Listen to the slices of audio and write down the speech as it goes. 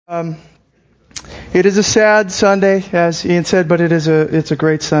It is a sad Sunday, as Ian said, but it's a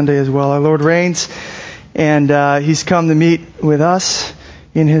great Sunday as well. Our Lord reigns, and He's come to meet with us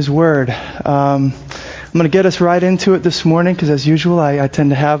in His Word. I'm going to get us right into it this morning, because as usual, I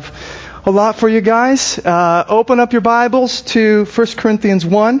tend to have a lot for you guys. Open up your Bibles to 1 Corinthians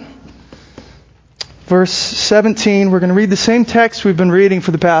 1, verse 17. We're going to read the same text we've been reading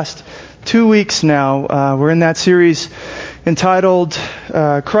for the past 2 weeks now. We're in that series entitled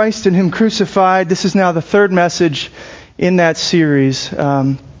Christ and Him Crucified. This is now the third message in that series.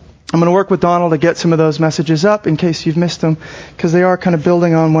 I'm going to work with Donald to get some of those messages up in case you've missed them, because they are kind of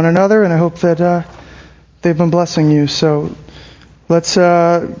building on one another, and I hope that they've been blessing you. So let's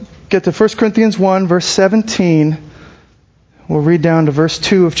get to 1 Corinthians 1, verse 17. We'll read down to verse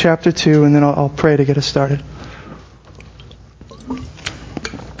 2 of chapter 2, and then I'll pray to get us started.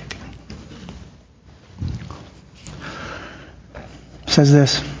 It says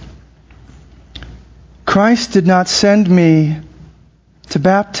this: Christ did not send me to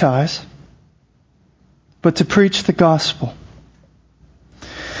baptize, but to preach the gospel,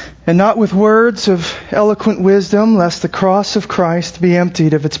 and not with words of eloquent wisdom, lest the cross of Christ be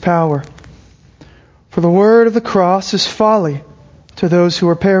emptied of its power. For the word of the cross is folly to those who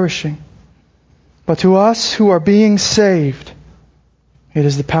are perishing, but to us who are being saved, it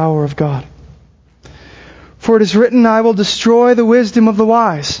is the power of God. For it is written, I will destroy the wisdom of the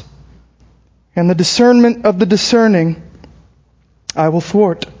wise, and the discernment of the discerning I will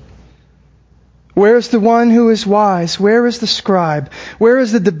thwart. Where is the one who is wise? Where is the scribe? Where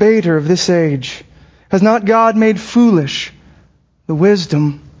is the debater of this age? Has not God made foolish the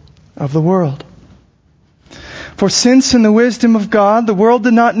wisdom of the world? For since in the wisdom of God the world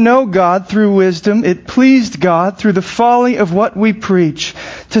did not know God through wisdom, it pleased God through the folly of what we preach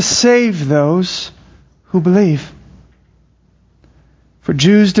to save those who believe. For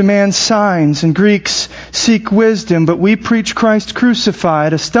Jews demand signs and Greeks seek wisdom, but we preach Christ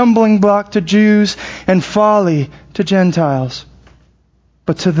crucified, a stumbling block to Jews and folly to Gentiles.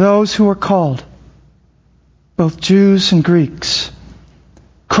 But to those who are called, both Jews and Greeks,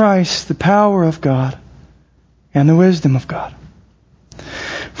 Christ, the power of God and the wisdom of God.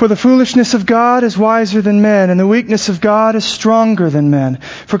 For the foolishness of God is wiser than men, and the weakness of God is stronger than men.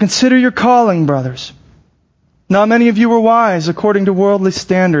 For consider your calling, brothers. Not many of you were wise according to worldly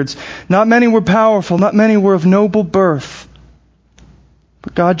standards. Not many were powerful. Not many were of noble birth.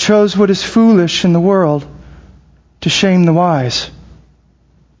 But God chose what is foolish in the world to shame the wise.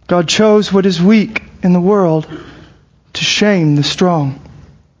 God chose what is weak in the world to shame the strong.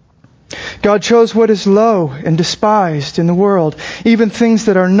 God chose what is low and despised in the world, even things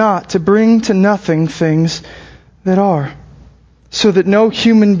that are not, to bring to nothing things that are, so that no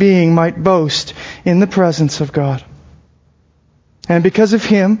human being might boast in the presence of God. And because of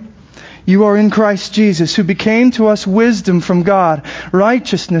Him, you are in Christ Jesus, who became to us wisdom from God,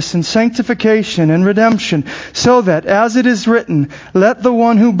 righteousness and sanctification and redemption, so that, as it is written, let the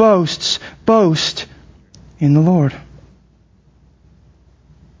one who boasts, boast in the Lord.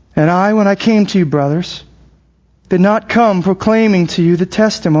 And I, when I came to you, brothers, did not come proclaiming to you the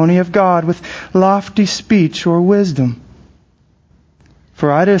testimony of God with lofty speech or wisdom.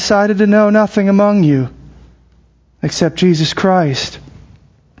 For I decided to know nothing among you except Jesus Christ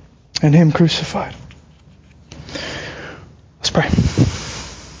and Him crucified. Let's pray.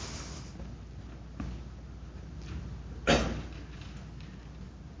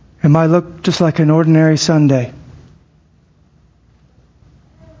 It might look just like an ordinary Sunday.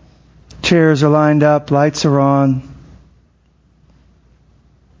 Chairs are lined up, lights are on,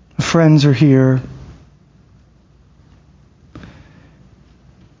 friends are here.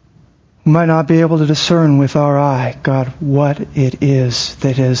 We might not be able to discern with our eye, God, what it is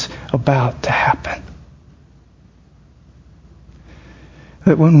that is about to happen.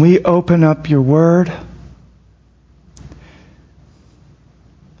 That when we open up your Word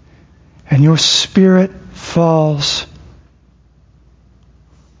and your Spirit falls,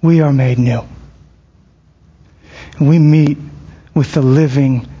 we are made new. And we meet with the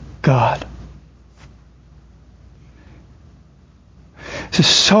living God. This is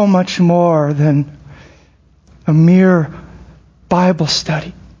so much more than a mere Bible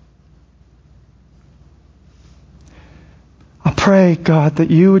study. I pray, God, that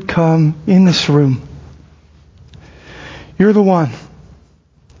you would come in this room. You're the one.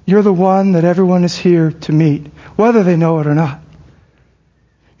 You're the one that everyone is here to meet, whether they know it or not.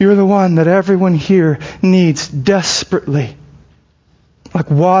 You're the one that everyone here needs desperately,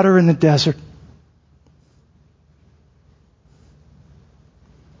 like water in the desert.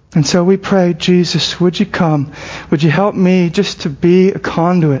 And so we pray, Jesus, would you come? Would you help me just to be a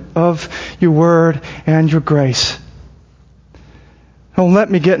conduit of your word and your grace? Don't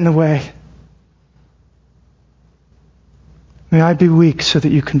let me get in the way. May I be weak so that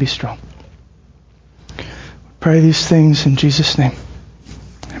you can be strong. Pray these things in Jesus' name.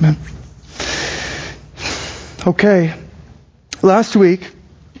 Amen. Okay. Last week,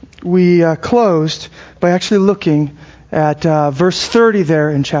 we closed by actually looking at verse 30 there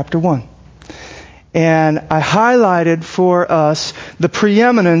in chapter 1. And I highlighted for us the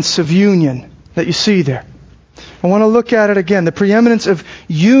preeminence of union that you see there. I want to look at it again. The preeminence of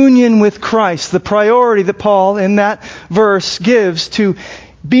union with Christ. The priority that Paul in that verse gives to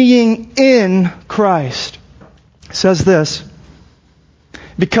being in Christ. It says this: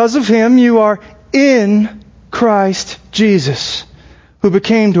 because of Him you are in Christ Jesus, who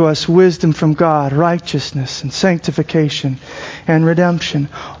became to us wisdom from God, righteousness and sanctification and redemption.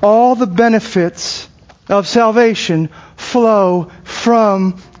 All the benefits of salvation flow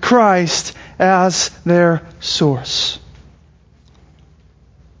from Christ as their source.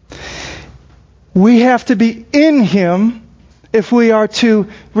 We have to be in Him if we are to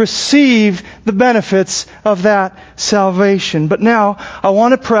receive the benefits of that salvation. But now, I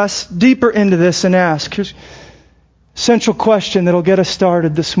want to press deeper into this and ask, here's an essential question that'll get us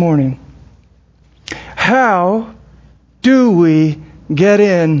started this morning. How do we get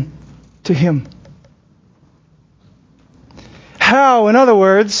in to Him? How, in other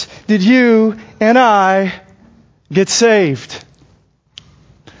words, did you and I get saved?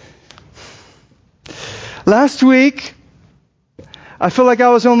 Last week, I feel like I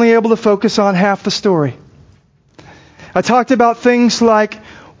was only able to focus on half the story. I talked about things like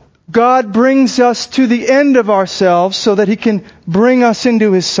God brings us to the end of ourselves so that He can bring us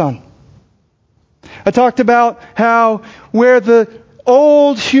into His Son. I talked about how where the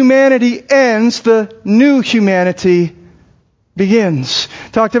old humanity ends, the new humanity begins.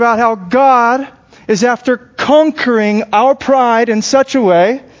 Talked about how God is after conquering our pride in such a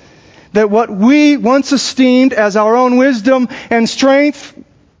way that what we once esteemed as our own wisdom and strength,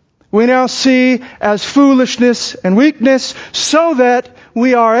 we now see as foolishness and weakness, so that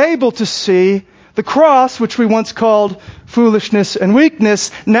we are able to see the cross, which we once called foolishness and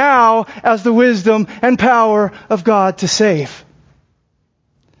weakness, now as the wisdom and power of God to save.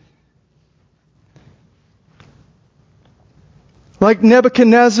 Like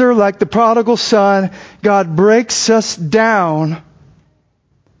Nebuchadnezzar, like the prodigal son, God breaks us down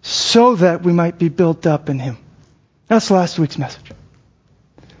so that we might be built up in Him. That's last week's message.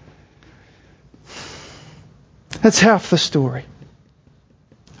 That's half the story.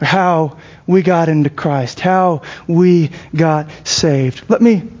 How we got into Christ. How we got saved. Let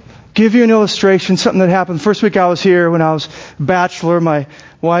me give you an illustration, something that happened. The first week I was here when I was a bachelor. My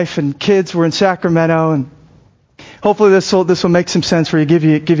wife and kids were in Sacramento, and hopefully this will make some sense for you. Give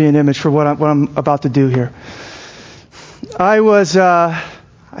you an image for what I'm about to do here. I was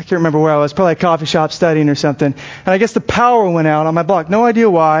I can't remember where I was, probably a coffee shop studying or something. And I guess the power went out on my block. No idea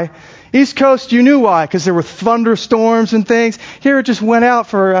why. East Coast, you knew why, because there were thunderstorms and things. Here it just went out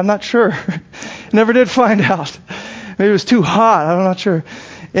for, I'm not sure. Never did find out. Maybe it was too hot. I'm not sure.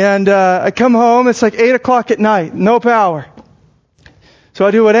 And I come home, it's like 8 o'clock at night, no power. So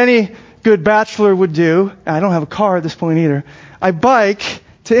I do what any good bachelor would do. I don't have a car at this point either. I bike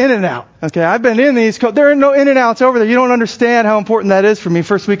to In-N-Out. Okay, I've been in the East Coast. There are no In-N-Outs over there. You don't understand how important that is for me.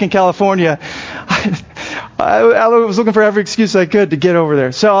 First week in California. I was looking for every excuse I could to get over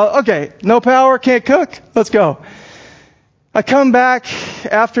there. So, okay, no power, can't cook. Let's go. I come back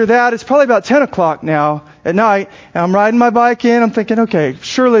after that. It's probably about 10 o'clock now at night. And I'm riding my bike in. I'm thinking, okay,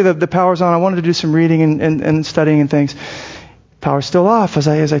 surely the power's on. I wanted to do some reading and studying and things. Power's still off. As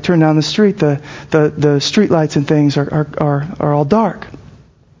I turn down the street, the street lights and things are all dark.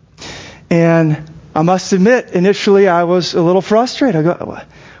 And I must admit, initially I was a little frustrated. I go,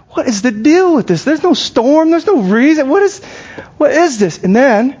 what is the deal with this? There's no storm. There's no reason. What is this? And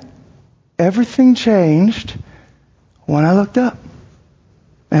then everything changed when I looked up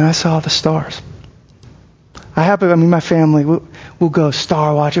and I saw the stars. My family, we'll go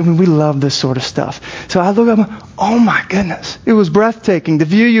star watching. We love this sort of stuff. So I look up, oh my goodness. It was breathtaking. The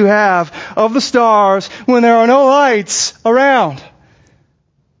view you have of the stars when there are no lights around.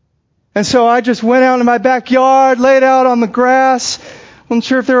 And so I just went out in my backyard, laid out on the grass. Wasn't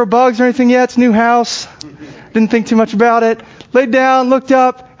sure if there were bugs or anything yet. It's a new house. Didn't think too much about it. Laid down, looked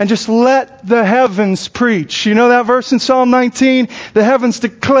up, and just let the heavens preach. You know that verse in Psalm 19? The heavens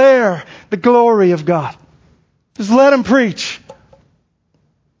declare the glory of God. Just let them preach.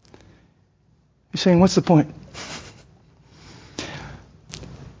 You're saying, what's the point?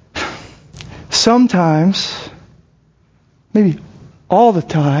 sometimes, maybe all the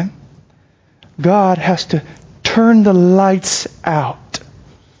time, God has to turn the lights out.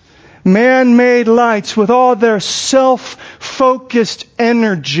 Man-made lights with all their self-focused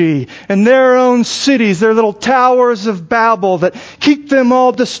energy and their own cities, their little towers of Babel that keep them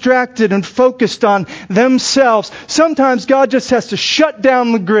all distracted and focused on themselves. Sometimes God just has to shut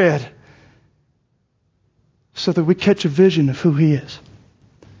down the grid so that we catch a vision of who He is.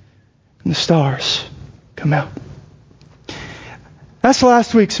 And the stars come out. That's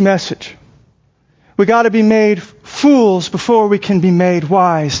last week's message. We got to be made fools before we can be made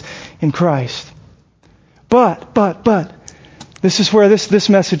wise in Christ. But, this is where this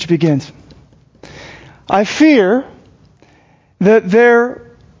message begins. I fear that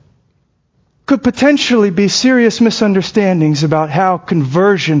there could potentially be serious misunderstandings about how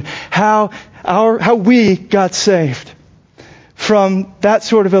conversion, how we got saved from that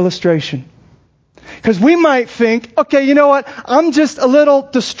sort of illustration. Because we might think, okay, you know what? I'm just a little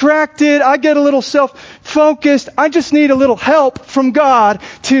distracted. I get a little self-focused. I just need a little help from God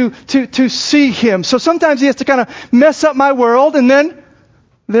to see Him. So sometimes He has to kind of mess up my world, and then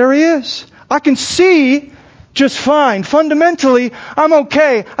there He is. I can see just fine. Fundamentally, I'm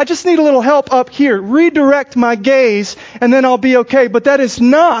okay. I just need a little help up here. Redirect my gaze, and then I'll be okay. But that is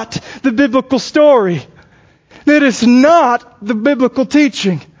not the biblical story. That is not the biblical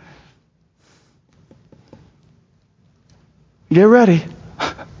teaching. Get ready.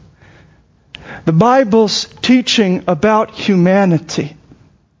 The Bible's teaching about humanity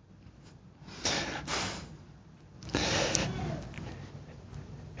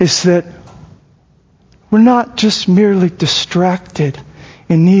is that we're not just merely distracted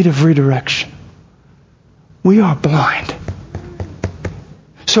in need of redirection. We are blind.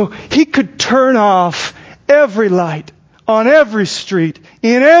 So He could turn off every light on every street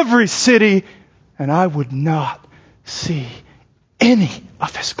in every city, and I would not see any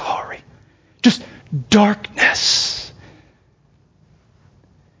of His glory. Just darkness.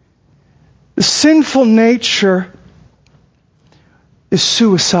 The sinful nature is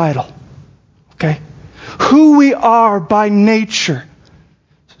suicidal. Okay? Who we are by nature,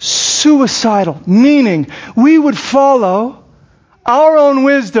 suicidal, meaning we would follow our own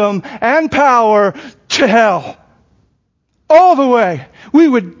wisdom and power to hell. All the way. We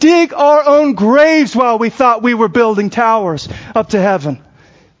would dig our own graves while we thought we were building towers up to heaven.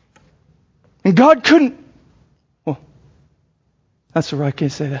 And God couldn't... Well, that's all right, I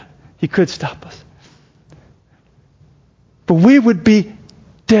can't say that. He could stop us. But we would be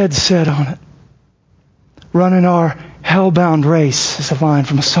dead set on it. Running our hell-bound race is a line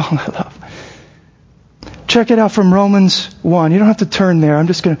from a song I love. Check it out from Romans 1. You don't have to turn there. I'm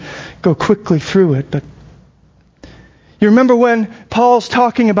just going to go quickly through it, but you remember when Paul's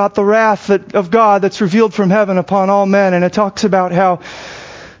talking about the wrath of God that's revealed from heaven upon all men, and it talks about how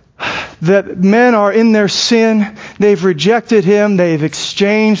that men are in their sin, they've rejected Him, they've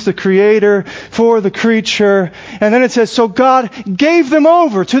exchanged the Creator for the creature, and then it says, so God gave them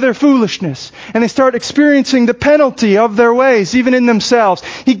over to their foolishness, and they start experiencing the penalty of their ways, even in themselves.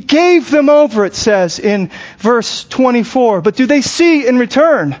 He gave them over, it says in verse 24, but do they see in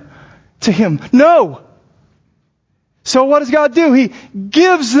return to Him? No! So what does God do? He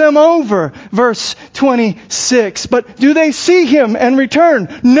gives them over, verse 26. But do they see Him and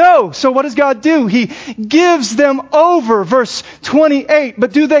return? No. So what does God do? He gives them over, verse 28.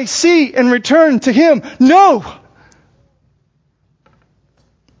 But do they see and return to Him? No.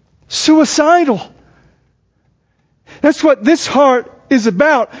 Suicidal. That's what this heart is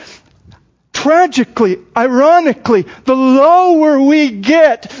about. Tragically, ironically, the lower we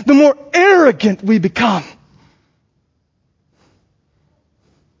get, the more arrogant we become.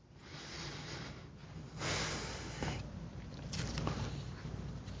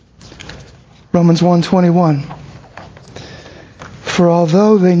 Romans 1:21. For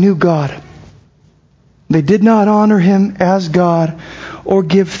although they knew God, they did not honor Him as God or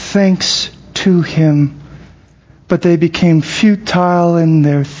give thanks to Him, but they became futile in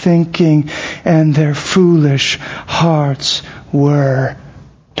their thinking, and their foolish hearts were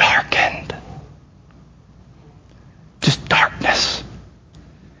darkened. Just darkness.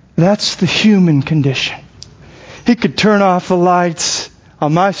 That's the human condition. He could turn off the lights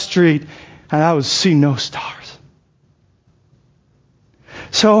on my street and I would see no stars.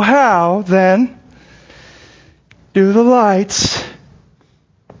 So how, then, do the lights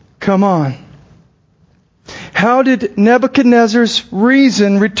come on? How did Nebuchadnezzar's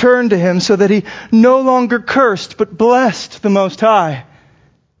reason return to him so that he no longer cursed but blessed the Most High?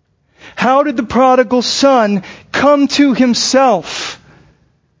 How did the prodigal son come to himself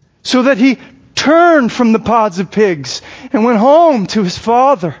so that he turned from the pods of pigs and went home to his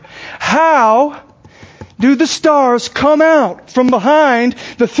father. How do the stars come out from behind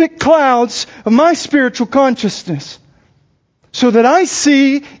the thick clouds of my spiritual consciousness so that I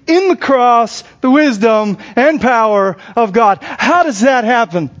see in the cross the wisdom and power of God? How does that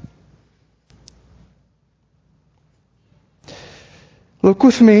happen? Look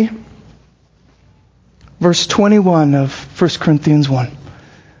with me, verse 21 of 1 Corinthians 1.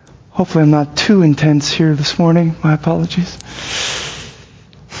 Hopefully I'm not too intense here this morning. My apologies.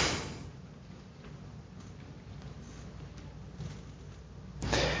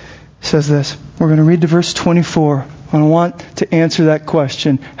 It says this. We're going to read to verse 24. I want to answer that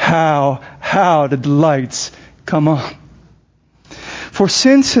question. How did the lights come on? For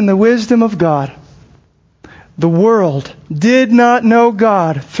since in the wisdom of God, the world did not know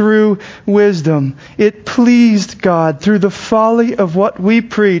God through wisdom, it pleased God through the folly of what we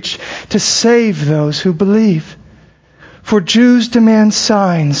preach to save those who believe. For Jews demand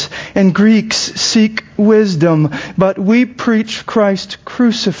signs and Greeks seek wisdom, but we preach Christ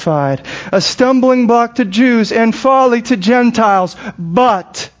crucified, a stumbling block to Jews and folly to Gentiles.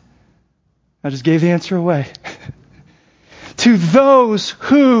 But, I just gave the answer away, to those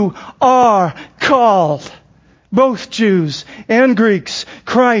who are called, both Jews and Greeks,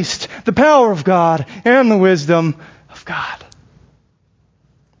 Christ, the power of God and the wisdom of God.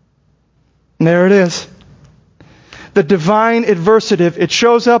 And there it is. The divine adversative. It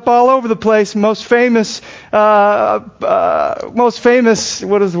shows up all over the place. Most famous, what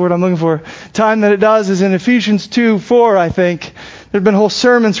is the word I'm looking for? Time that it does is in Ephesians 2:4, I think. There have been whole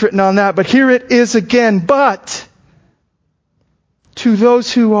sermons written on that. But here it is again. But to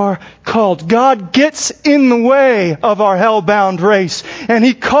those who are called. God gets in the way of our hell-bound race. And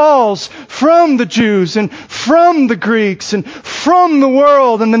He calls from the Jews and from the Greeks and from the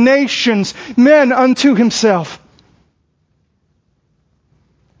world and the nations men unto Himself.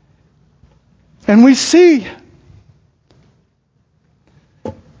 And we see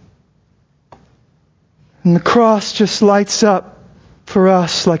and the cross just lights up for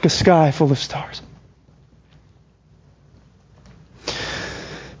us like a sky full of stars.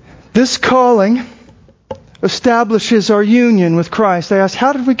 This calling establishes our union with Christ. I asked,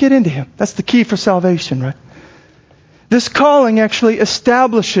 how did we get into Him? That's the key for salvation, right? This calling actually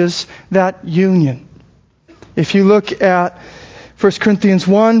establishes that union. If you look at 1 Corinthians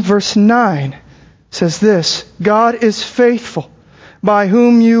 1, verse 9, it says this, God is faithful, by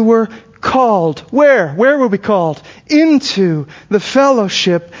whom you were called. Where? Where were we called? Into the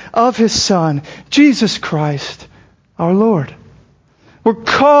fellowship of His Son, Jesus Christ, our Lord. We're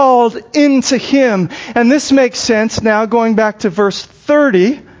called into Him. And this makes sense now, going back to verse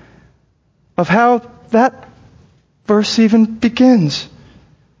 30, of how that verse even begins.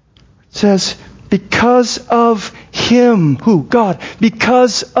 It says, because of Him. Who? God.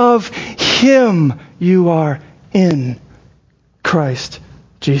 Because of Him you are in Christ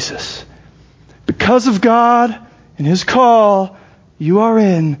Jesus. Because of God and His call, you are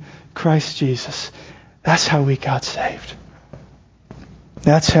in Christ Jesus. That's how we got saved.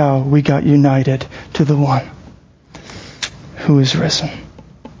 That's how we got united to the one who is risen.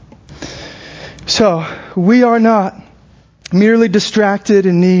 So, we are not merely distracted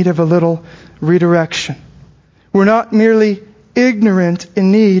in need of a little redirection. We're not merely ignorant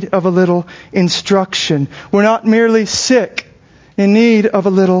in need of a little instruction. We're not merely sick in need of a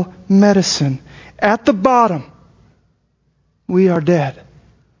little medicine. At the bottom, we are dead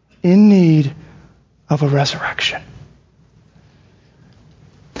in need of a resurrection.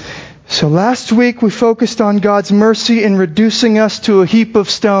 So last week we focused on God's mercy in reducing us to a heap of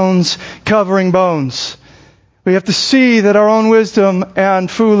stones covering bones. We have to see that our own wisdom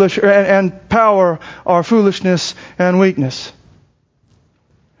and power are foolishness and weakness.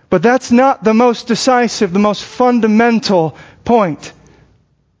 But that's not the most decisive, the most fundamental point.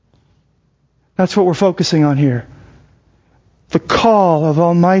 That's what we're focusing on here. The call of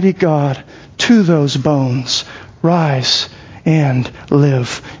Almighty God to those bones. Rise and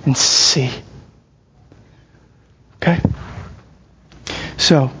live and see. Okay?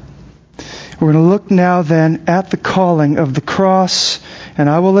 So, we're going to look now then at the calling of the cross, and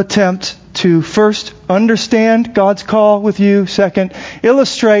I will attempt to first understand God's call with you, second,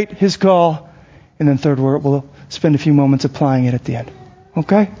 illustrate His call, and then third, we'll spend a few moments applying it at the end.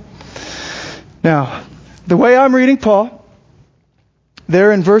 Okay? Now, the way I'm reading Paul,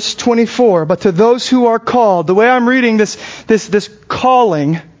 there in verse 24, but to those who are called, the way I'm reading this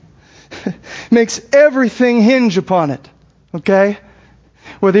calling makes everything hinge upon it. Okay?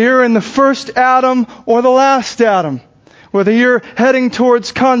 Whether you're in the first Adam or the last Adam, Whether you're heading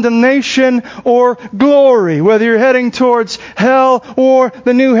towards condemnation or glory, whether you're heading towards hell or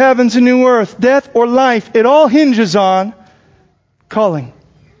the new heavens and new earth, death or life, it all hinges on calling.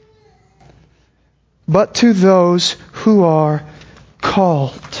 But to those who are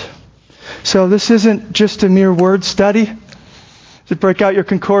called. So this isn't just a mere word study. To break out your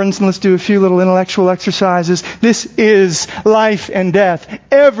concordance and let's do a few little intellectual exercises. This is life and death.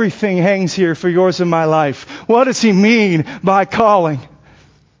 Everything hangs here for yours and my life. What does he mean by calling?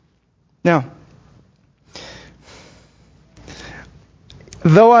 Now,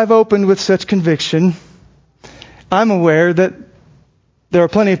 though I've opened with such conviction, I'm aware that there are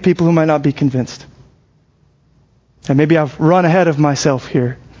plenty of people who might not be convinced. And maybe I've run ahead of myself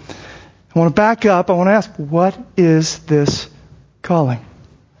here. I want to back up. I want to ask, what is this calling?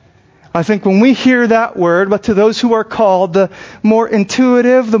 I think when we hear that word, but to those who are called, the more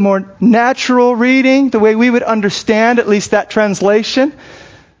intuitive, the more natural reading, the way we would understand at least that translation,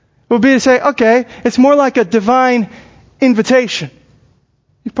 would be to say, okay, it's more like a divine invitation.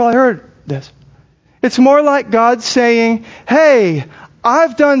 You've probably heard this. It's more like God saying, hey,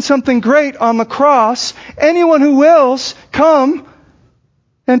 I've done something great on the cross. Anyone who wills, come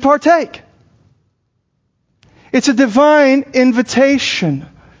and partake. It's a divine invitation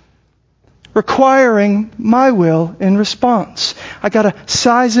requiring my will in response. I got to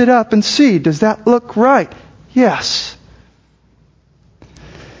size it up and see, does that look right? Yes.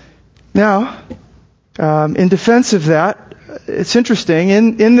 Now, in defense of that, it's interesting,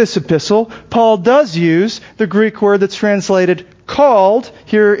 in this epistle, Paul does use the Greek word that's translated called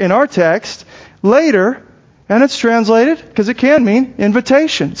here in our text later. And it's translated, because it can mean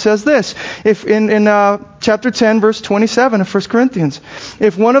invitation. It says this, if in chapter 10, verse 27 of 1 Corinthians,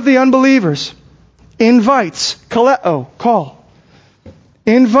 if one of the unbelievers invites, kaleo, call,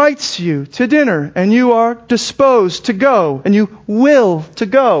 invites you to dinner, and you are disposed to go, and you will to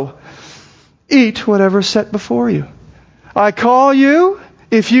go, eat whatever is set before you. I call you,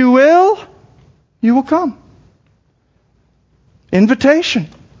 if you will come. Invitation.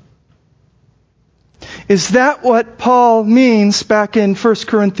 Is that what Paul means back in 1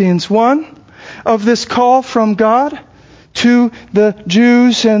 Corinthians 1 of this call from God to the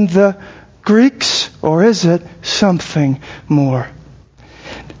Jews and the Greeks? Or is it something more?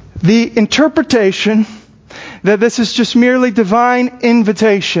 The interpretation that this is just merely divine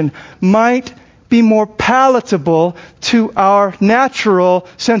invitation might be more palatable to our natural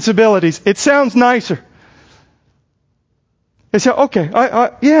sensibilities. It sounds nicer. They say, okay,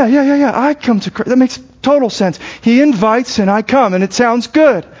 I come to Christ. That makes total sense. He invites and I come, and it sounds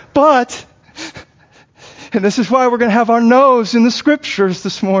good. But, and this is why we're going to have our nose in the Scriptures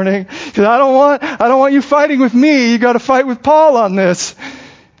this morning, because I don't want you fighting with me. You got to fight with Paul on this.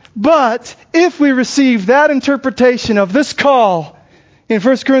 But if we receive that interpretation of this call in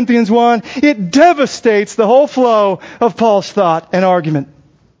 1 Corinthians 1, it devastates the whole flow of Paul's thought and argument.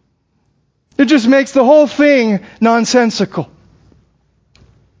 It just makes the whole thing nonsensical.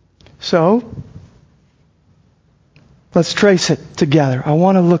 So, let's trace it together. I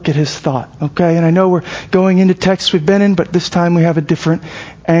want to look at his thought, okay? And I know we're going into texts we've been in, but this time we have a different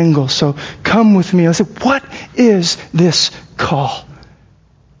angle. So come with me. Let's say, what is this call?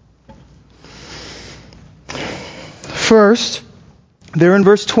 First, there in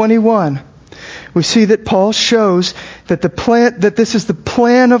verse 21, we see that Paul shows that this is the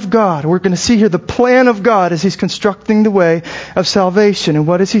plan of God. We're going to see here the plan of God as he's constructing the way of salvation. And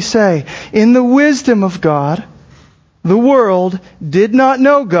what does he say? In the wisdom of God, the world did not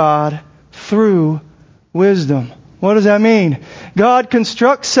know God through wisdom. What does that mean? God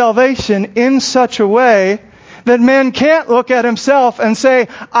constructs salvation in such a way that man can't look at himself and say,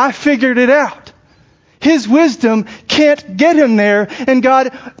 I figured it out. His wisdom can't get him there, and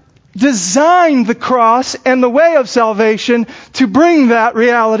God designed the cross and the way of salvation to bring that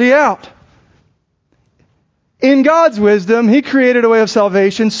reality out. In God's wisdom, He created a way of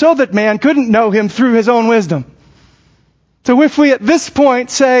salvation so that man couldn't know Him through his own wisdom. So if we at this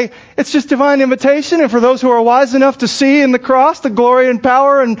point say, it's just divine invitation, and for those who are wise enough to see in the cross the glory and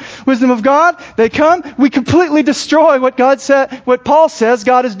power and wisdom of God, they come, we completely destroy what Paul says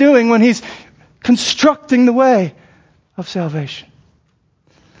God is doing when He's constructing the way of salvation.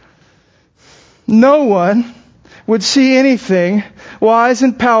 No one would see anything wise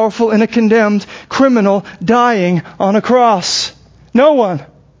and powerful in a condemned criminal dying on a cross. No one.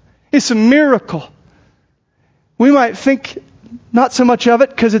 It's a miracle. We might think not so much of it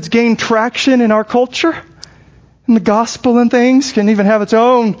because it's gained traction in our culture. And the gospel and things can even have its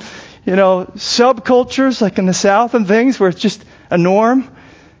own, subcultures like in the South and things where it's just a norm.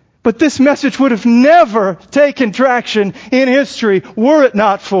 But this message would have never taken traction in history were it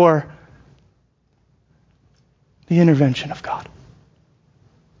not for the intervention of God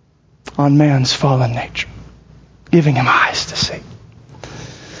on man's fallen nature, giving him eyes to see.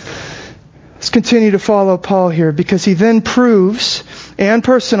 Let's continue to follow Paul here, because he then proves and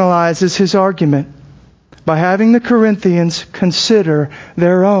personalizes his argument by having the Corinthians consider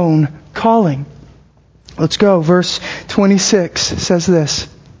their own calling. Let's go. Verse 26 says this.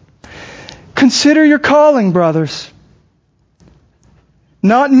 Consider your calling, brothers.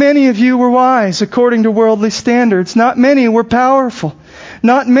 Not many of you were wise according to worldly standards. Not many were powerful.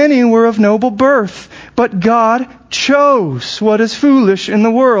 Not many were of noble birth. But God chose what is foolish in the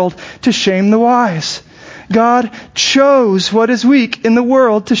world to shame the wise. God chose what is weak in the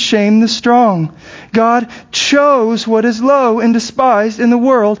world to shame the strong. God chose what is low and despised in the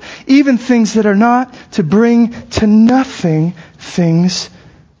world, even things that are not, to bring to nothing things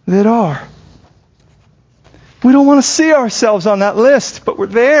that are. We don't want to see ourselves on that list, but we're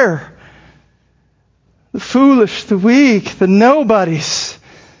there. The foolish, the weak, the nobodies.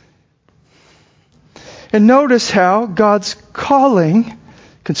 And notice how God's calling,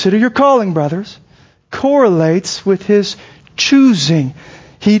 consider your calling, brothers, correlates with His choosing.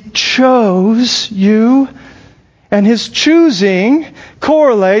 He chose you, and His choosing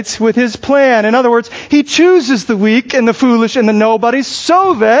correlates with His plan. In other words, He chooses the weak and the foolish and the nobodies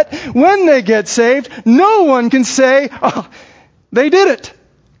so that when they get saved, no one can say, "Oh, they did it."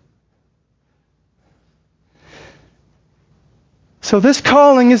 So this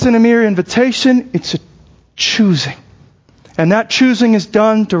calling isn't a mere invitation, it's a choosing. And that choosing is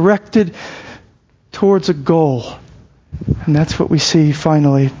done directed towards a goal. And that's what we see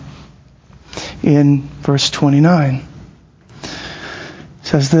finally in verse 29. It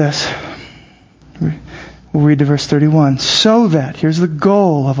says this. We'll read to verse 31. So that, here's the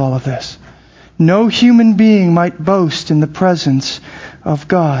goal of all of this, no human being might boast in the presence of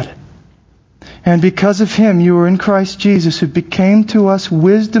God. And because of Him, you are in Christ Jesus, who became to us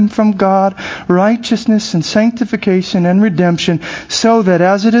wisdom from God, righteousness and sanctification and redemption, so that,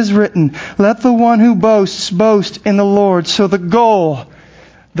 as it is written, let the one who boasts boast in the Lord. So the goal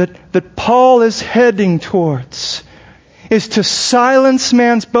that Paul is heading towards is to silence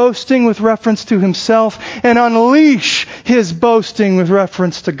man's boasting with reference to himself and unleash his boasting with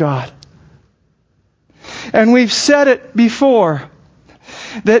reference to God. And we've said it before,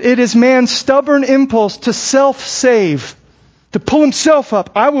 that it is man's stubborn impulse to self-save, to pull himself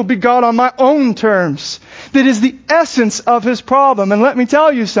up. I will be God on my own terms. That is the essence of his problem. And let me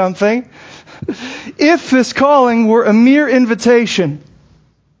tell you something. If this calling were a mere invitation,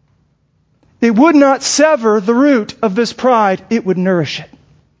 it would not sever the root of this pride. It would nourish it.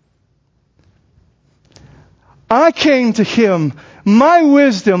 I came to Him. My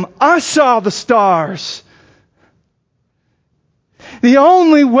wisdom. I saw the stars. The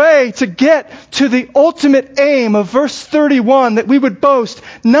only way to get to the ultimate aim of verse 31, that we would boast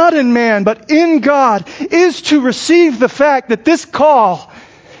not in man but in God, is to receive the fact that this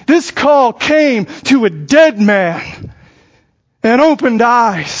call came to a dead man and opened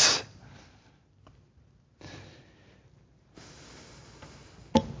eyes.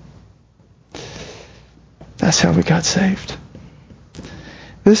 That's how we got saved.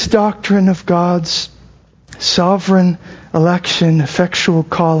 This doctrine of God's sovereign election, effectual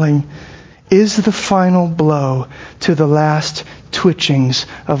calling, is the final blow to the last twitchings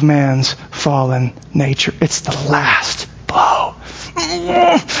of man's fallen nature. It's the last blow.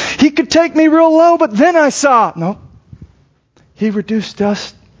 He could take me real low, but then I saw. No. He reduced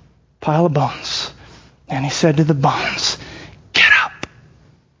dust, pile of bones. And He said to the bones, get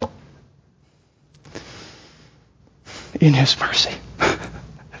up. In His mercy.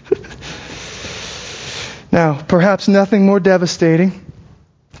 Now, perhaps nothing more devastating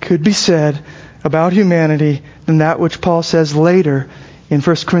could be said about humanity than that which Paul says later in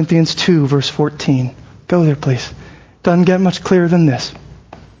 1 Corinthians 2, verse 14. Go there, please. Doesn't get much clearer than this.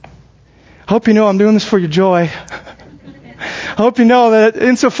 Hope you know I'm doing this for your joy. Hope you know that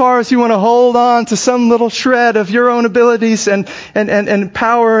insofar as you want to hold on to some little shred of your own abilities and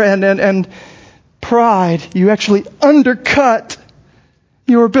power and pride, you actually undercut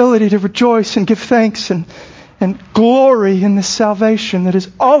your ability to rejoice and give thanks and glory in this salvation that is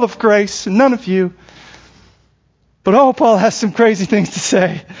all of grace and none of you. But Paul has some crazy things to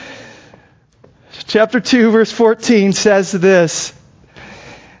say. Chapter 2, verse 14 says this.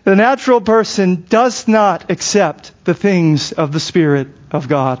 The natural person does not accept the things of the Spirit of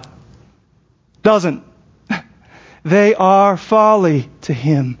God. Doesn't. they are folly to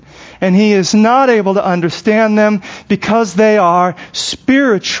him, and he is not able to understand them because they are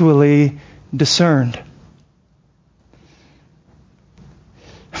spiritually discerned.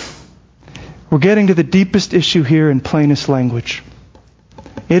 We're getting to the deepest issue here in plainest language.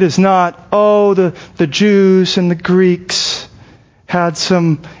 It is not, the Jews and the Greeks had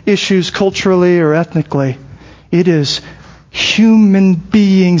some issues culturally or ethnically. It is human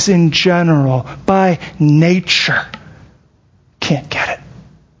beings in general, by nature, can't get it.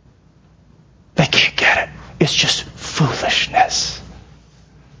 They can't get it. It's just foolishness.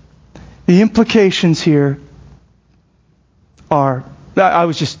 The implications here are, I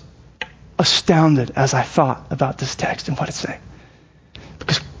was just astounded as I thought about this text and what it's saying.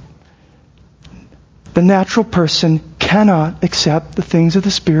 Because the natural person cannot accept the things of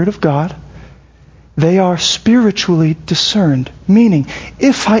the Spirit of God. They are spiritually discerned. Meaning,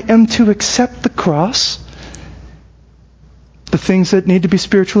 if I am to accept the cross, the things that need to be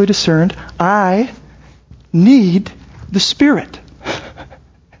spiritually discerned, I need the Spirit.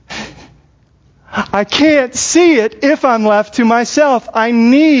 I can't see it if I'm left to myself. I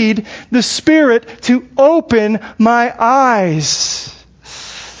need the Spirit to open my eyes.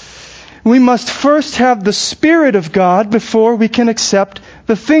 We must first have the Spirit of God before we can accept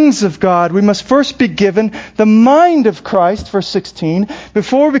the things of God. We must first be given the mind of Christ, verse 16,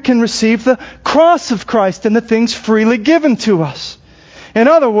 before we can receive the cross of Christ and the things freely given to us. In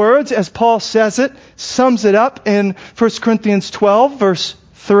other words, as Paul says it, sums it up in 1 Corinthians 12, verse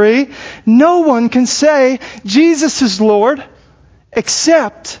 3, no one can say Jesus is Lord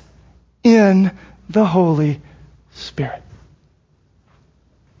except in the Holy Spirit.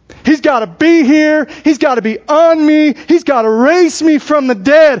 He's got to be here. He's got to be on me. He's got to raise me from the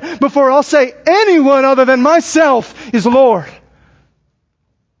dead before I'll say anyone other than myself is Lord.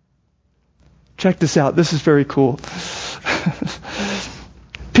 Check this out. This is very cool.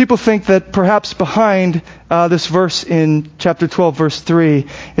 People think that perhaps behind this verse in chapter 12, verse 3,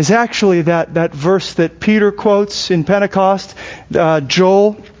 is actually that verse that Peter quotes in Pentecost,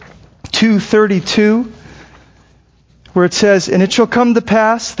 Joel 2:32, where it says, "And it shall come to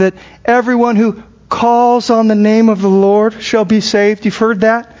pass that everyone who calls on the name of the Lord shall be saved." You've heard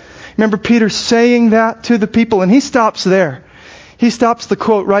that? Remember Peter saying that to the people, and he stops there. He stops the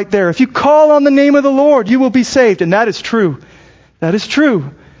quote right there. If you call on the name of the Lord, you will be saved. And that is true. That is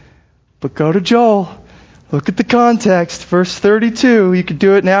true. But go to Joel. Look at the context. Verse 32. You could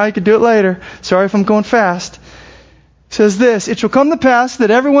do it now, you could do it later. Sorry if I'm going fast. It says this, "It shall come to pass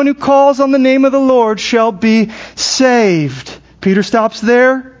that everyone who calls on the name of the Lord shall be saved." Peter stops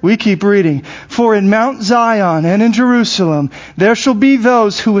there. We keep reading. "For in Mount Zion and in Jerusalem there shall be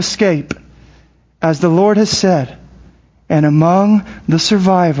those who escape, as the Lord has said. And among the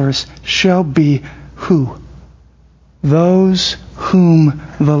survivors shall be" who? "Those whom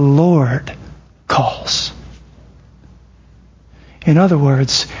the Lord calls." In other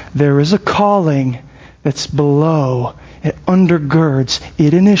words, there is a calling that's below. It undergirds,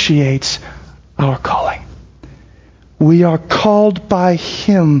 it initiates our calling. We are called by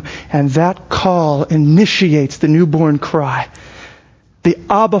Him, and that call initiates the newborn cry. The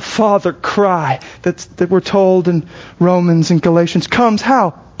Abba Father cry that we're told in Romans and Galatians comes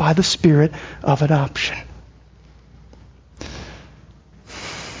how? By the Spirit of adoption.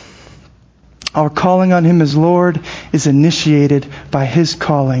 Our calling on Him as Lord is initiated by His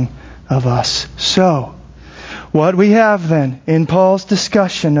calling of us. So, what we have then in Paul's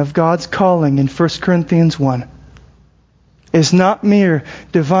discussion of God's calling in 1 Corinthians 1 is not mere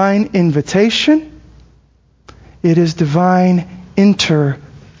divine invitation, it is divine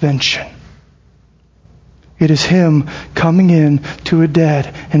intervention. It is Him coming in to a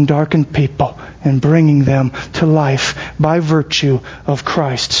dead and darkened people and bringing them to life by virtue of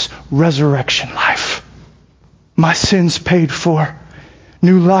Christ's resurrection life. My sins paid for.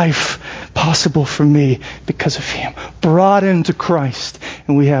 New life possible for me because of Him. Brought into Christ.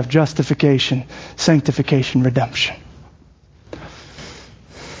 And we have justification, sanctification, redemption.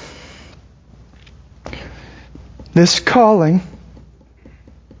 This calling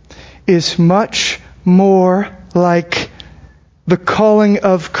is much more like the calling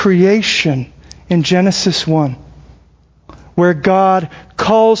of creation in Genesis 1, where God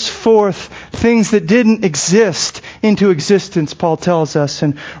calls forth things that didn't exist into existence, Paul tells us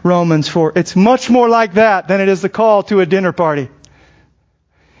in Romans 4. It's much more like that than it is the call to a dinner party.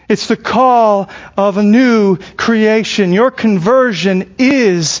 It's the call of a new creation. Your conversion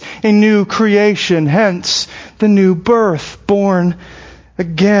is a new creation, hence the new birth, born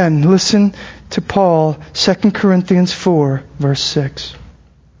again. Listen to Paul, 2 Corinthians 4, verse 6.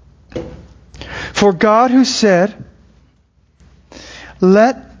 "For God who said,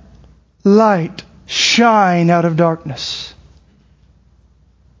 let light shine out of darkness,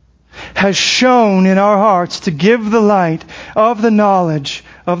 has shone in our hearts to give the light of the knowledge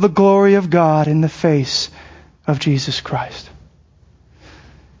of the glory of God in the face of Jesus Christ.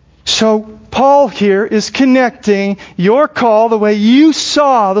 So Paul here is connecting your call, the way you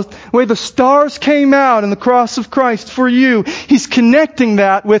saw, the way the stars came out in the cross of Christ for you. He's connecting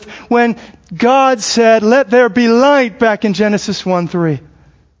that with when God said, "Let there be light," back in Genesis 1:3.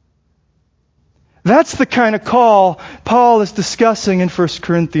 That's the kind of call Paul is discussing in 1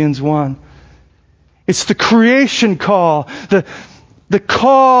 Corinthians 1. It's the creation call, the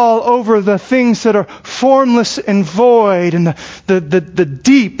call over the things that are formless and void, and the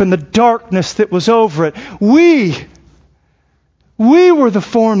deep and the darkness that was over it. We were the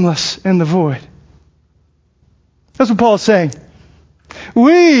formless and the void. That's what Paul's saying.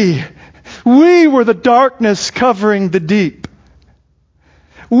 We were the darkness covering the deep.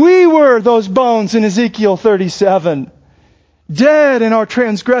 We were those bones in Ezekiel 37. Dead in our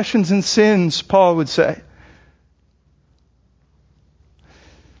transgressions and sins, Paul would say.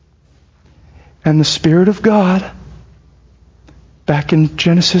 And the Spirit of God, back in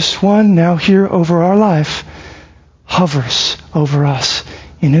Genesis 1, now here over our life, hovers over us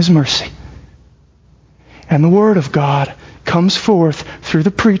in His mercy. And the Word of God comes forth through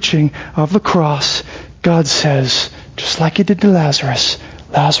the preaching of the cross. God says, just like He did to Lazarus,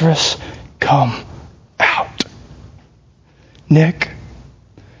 "Lazarus, come out." Nick,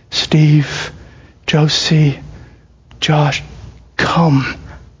 Steve, Josie, Josh, come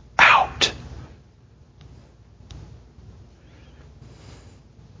out.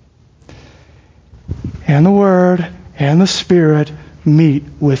 And the Word and the Spirit meet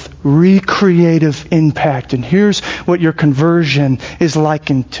with recreative impact. And here's what your conversion is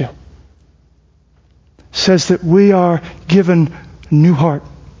likened to. It says that we are given a new heart.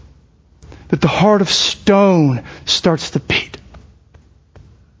 That the heart of stone starts to beat.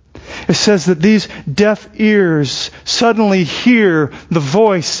 It says that these deaf ears suddenly hear the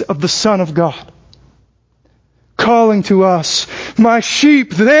voice of the Son of God calling to us, "My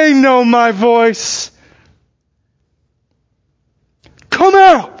sheep, they know my voice. Come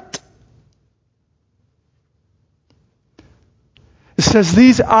out." It says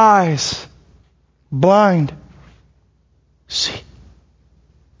these eyes, blind, see.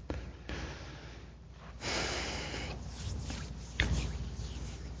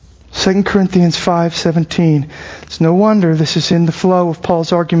 2 Corinthians 5:17. It's no wonder this is in the flow of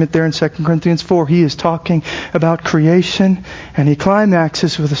Paul's argument there in 2 Corinthians 4. He is talking about creation, and he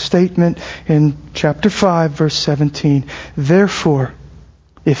climaxes with a statement in chapter 5, verse 17. "Therefore,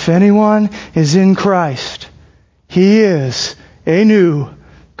 if anyone is in Christ, he is a new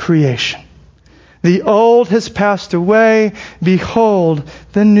creation. The old has passed away. Behold,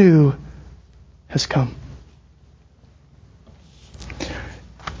 the new has come."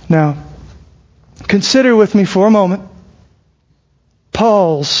 Now, consider with me for a moment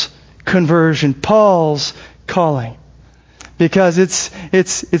Paul's conversion, Paul's calling. Because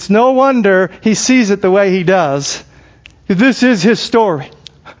it's no wonder he sees it the way he does. This is his story.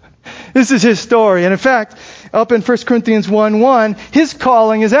 This is his story. And in fact, up in 1 Corinthians 1:1, his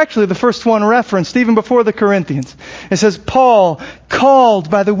calling is actually the first one referenced, even before the Corinthians. It says, "Paul, called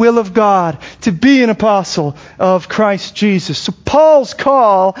by the will of God to be an apostle of Christ Jesus." So Paul's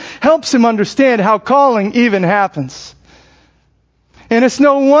call helps him understand how calling even happens. And it's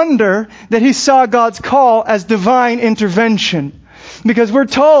no wonder that he saw God's call as divine intervention. Because we're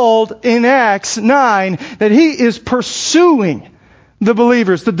told in Acts 9 that he is pursuing the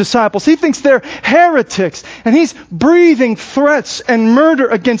believers, the disciples. He thinks they're heretics. And he's breathing threats and murder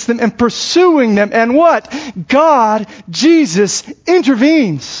against them and pursuing them. And what? God, Jesus,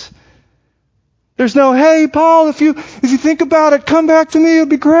 intervenes. There's no, "Hey, Paul, if you think about it, come back to me, it'll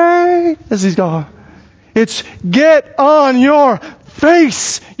be great," as he's gone. It's, "Get on your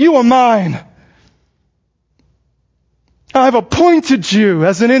face. You are mine. I've appointed you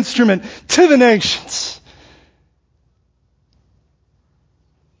as an instrument to the nations."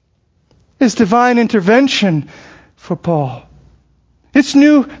 It's divine intervention for Paul. It's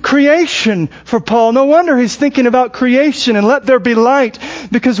new creation for Paul. No wonder he's thinking about creation and let there be light.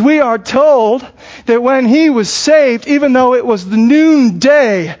 Because we are told that when he was saved, even though it was the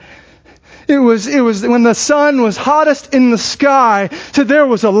noonday, it was when the sun was hottest in the sky, so there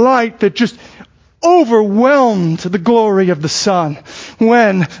was a light that just overwhelmed the glory of the sun.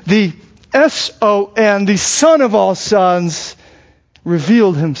 When the S-O-N, the Son of all sons,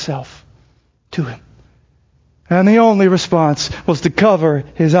 revealed himself to him. And the only response was to cover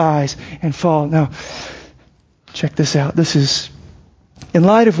his eyes and fall. Now, check this out. This is in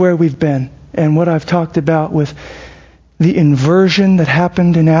light of where we've been and what I've talked about with the inversion that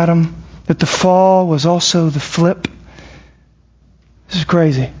happened in Adam, that the fall was also the flip. This is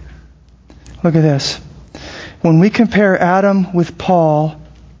crazy. Look at this. When we compare Adam with Paul,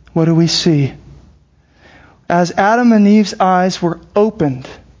 what do we see? As Adam and Eve's eyes were opened,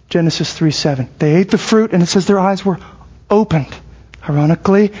 Genesis 3:7, they ate the fruit and it says their eyes were opened.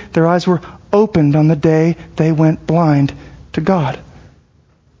 Ironically, their eyes were opened on the day they went blind to God.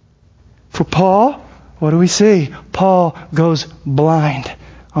 For Paul, what do we see? Paul goes blind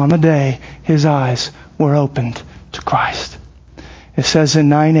on the day his eyes were opened to Christ. It says in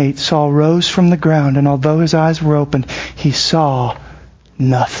 9:8, Saul rose from the ground, and although his eyes were opened, he saw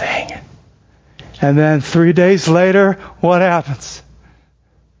nothing. And then 3 days later, what happens?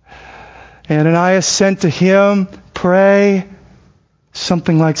 Ananias sent to him, pray.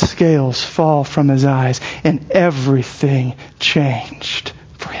 Something like scales fall from his eyes, and everything changed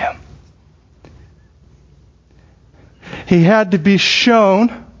for him. He had to be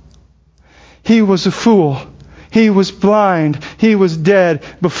shown he was a fool. He was blind. He was dead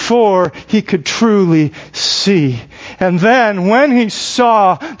before he could truly see. And then when he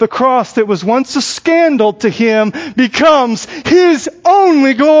saw the cross that was once a scandal to him becomes his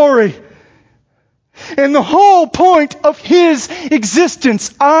only glory. And the whole point of his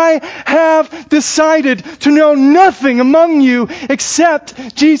existence, I have decided to know nothing among you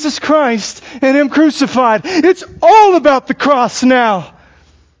except Jesus Christ and Him crucified. It's all about the cross now.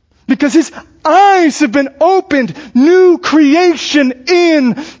 Because his eyes have been opened. New creation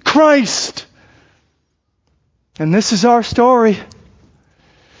in Christ. And this is our story.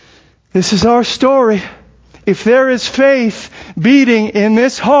 This is our story. If there is faith beating in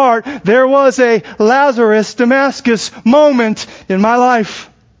this heart, there was a Lazarus Damascus moment in my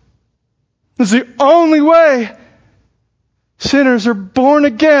life. This is the only way sinners are born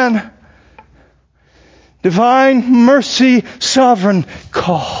again. Divine mercy, sovereign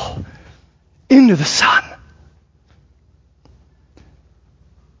call into the Son.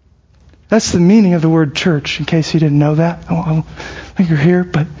 That's the meaning of the word church, in case you didn't know that. I think you're here,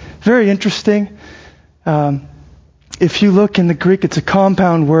 but very interesting. If you look in the Greek, it's a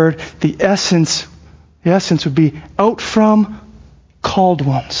compound word. The essence would be out from called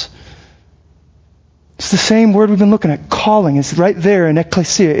ones. It's the same word we've been looking at. Calling is right there in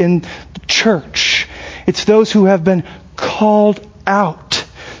ecclesia, in the church. It's those who have been called out.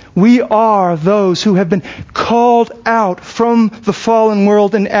 We are those who have been called out from the fallen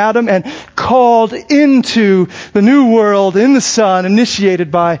world in Adam and called into the new world in the Son,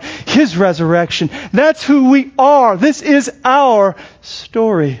 initiated by His resurrection. That's who we are. This is our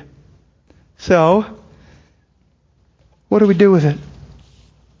story. So, what do we do with it?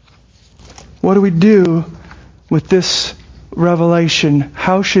 What do we do with this revelation?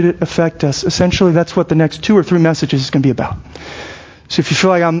 How should it affect us? Essentially, that's what the next 2 or 3 messages is going to be about. So if you feel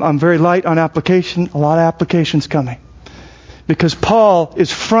like I'm very light on application, a lot of application's coming. Because Paul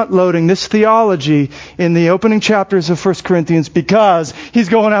is front-loading this theology in the opening chapters of 1 Corinthians because he's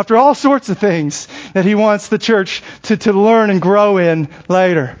going after all sorts of things that he wants the church to learn and grow in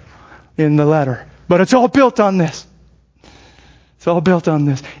later in the letter. But it's all built on this. It's all built on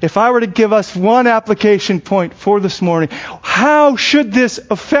this. If I were to give us one application point for this morning, how should this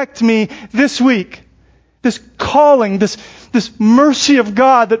affect me this week? This calling, this mercy of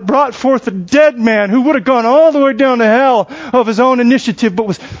God that brought forth a dead man who would have gone all the way down to hell of his own initiative, but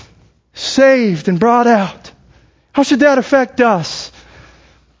was saved and brought out. How should that affect us?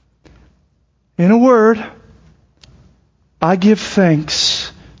 In a word, I give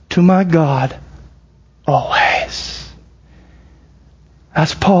thanks to my God always.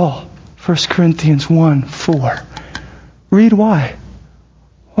 That's Paul, 1 Corinthians 1:4. Read why.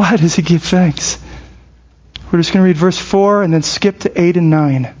 Why does he give thanks? We're just going to read verse 4 and then skip to 8 and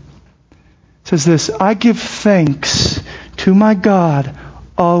 9. It says this, I give thanks to my God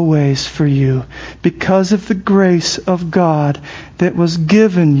always for you because of the grace of God that was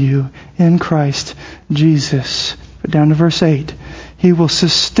given you in Christ Jesus. But down to verse 8. He will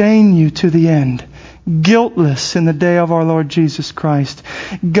sustain you to the end, guiltless in the day of our Lord Jesus Christ.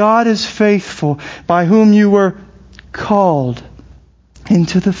 God is faithful, by whom you were called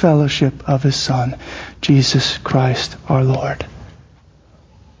into the fellowship of His Son, Jesus Christ our Lord.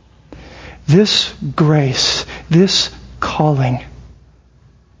 This grace, this calling,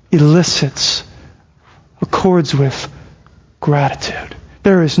 elicits, accords with gratitude.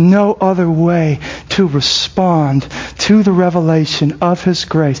 There is no other way to respond to the revelation of His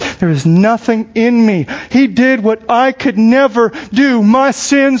grace. There is nothing in me. He did what I could never do. My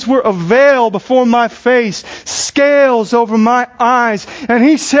sins were a veil before my face, scales over my eyes. And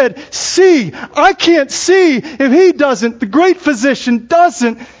He said, see, I can't see if He doesn't, the great physician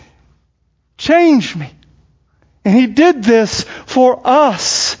doesn't change me. And He did this for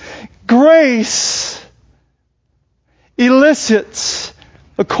us. Grace elicits,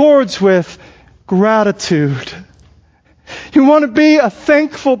 accords with gratitude. You want to be a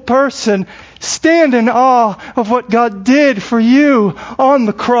thankful person? Stand in awe of what God did for you on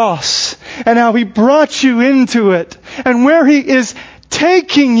the cross and how He brought you into it and where He is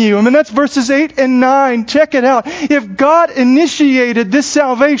taking you. I mean, that's verses 8 and 9. Check it out. If God initiated this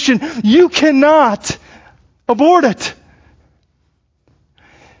salvation, you cannot abort it.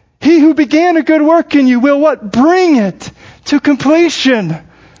 He who began a good work in you will what? Bring it to completion.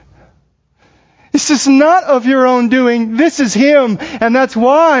 This is not of your own doing. This is Him. And that's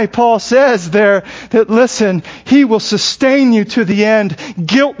why Paul says there that, listen, He will sustain you to the end,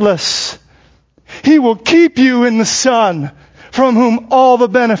 guiltless. He will keep you in the Son, from whom all the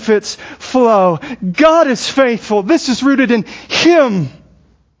benefits flow. God is faithful. This is rooted in Him.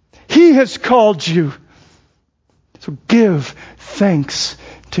 He has called you. So give thanks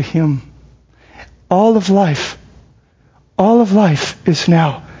to Him. All of life is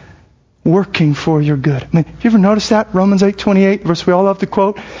now working for your good. I mean, have you ever noticed that? Romans 8:28, verse we all love to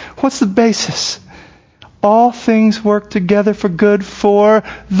quote. What's the basis? All things work together for good for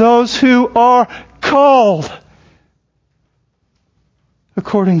those who are called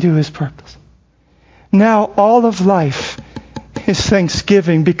according to His purpose. Now all of life is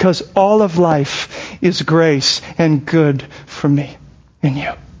thanksgiving because all of life is grace and good for me and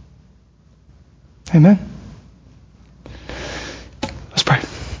you. Amen? Let's pray.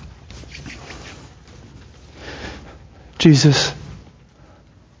 Jesus,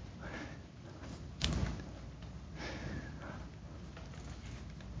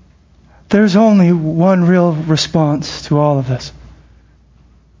 there's only one real response to all of this.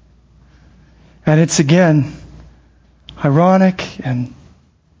 And it's again ironic and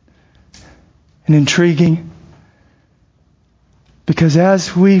intriguing. Because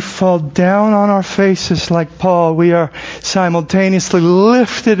as we fall down on our faces like Paul, we are simultaneously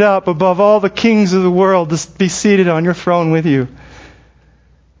lifted up above all the kings of the world to be seated on your throne with you.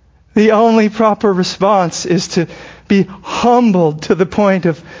 The only proper response is to be humbled to the point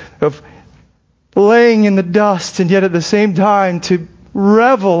of laying in the dust, and yet at the same time to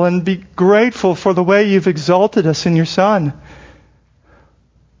revel and be grateful for the way you've exalted us in your Son.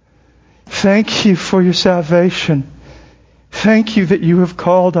 Thank you for your salvation. Thank you that you have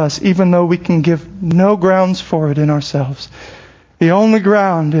called us, even though we can give no grounds for it in ourselves. The only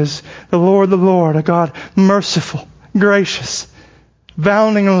ground is the Lord, a God merciful, gracious,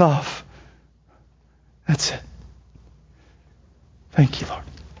 abounding in love. That's it. Thank you, Lord.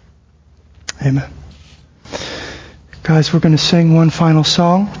 Amen. Guys, we're going to sing one final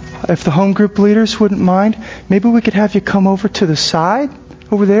song. If the home group leaders wouldn't mind, maybe we could have you come over to the side,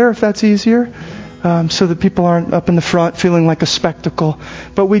 over there, if that's easier. So that people aren't up in the front feeling like a spectacle.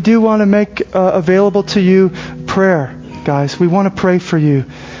 But we do want to make available to you prayer, guys. We want to pray for you.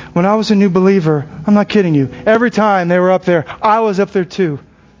 When I was a new believer, I'm not kidding you, every time they were up there, I was up there too.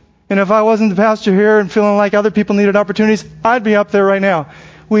 And if I wasn't the pastor here and feeling like other people needed opportunities, I'd be up there right now.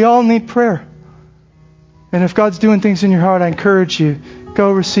 We all need prayer. And if God's doing things in your heart, I encourage you,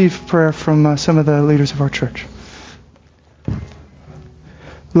 go receive prayer from some of the leaders of our church.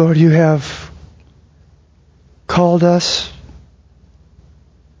 Lord, you have called us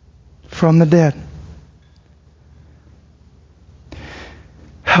from the dead.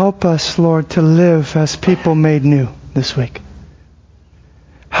 Help us, Lord, to live as people made new this week.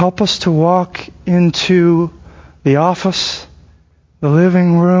 Help us to walk into the office, the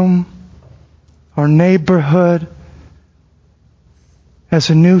living room, our neighborhood, as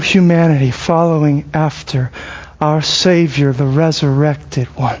a new humanity following after our Savior, the resurrected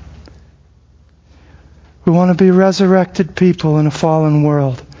one. We want to be resurrected people in a fallen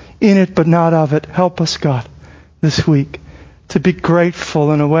world. In it but not of it. Help us, God, this week to be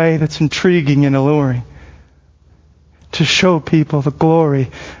grateful in a way that's intriguing and alluring. To show people the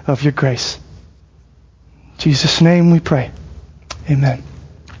glory of your grace. In Jesus' name we pray. Amen.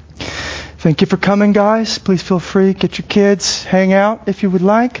 Thank you for coming, guys. Please feel free. Get your kids. Hang out if you would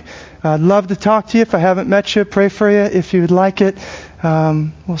like. I'd love to talk to you. If I haven't met you, pray for you if you would like it.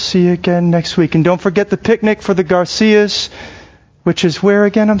 We'll see you again next week. And don't forget the picnic for the Garcias, which is where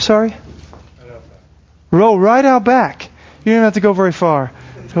again? I'm sorry? Right out back. You don't have to go very far.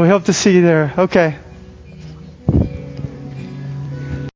 So we hope to see you there. Okay.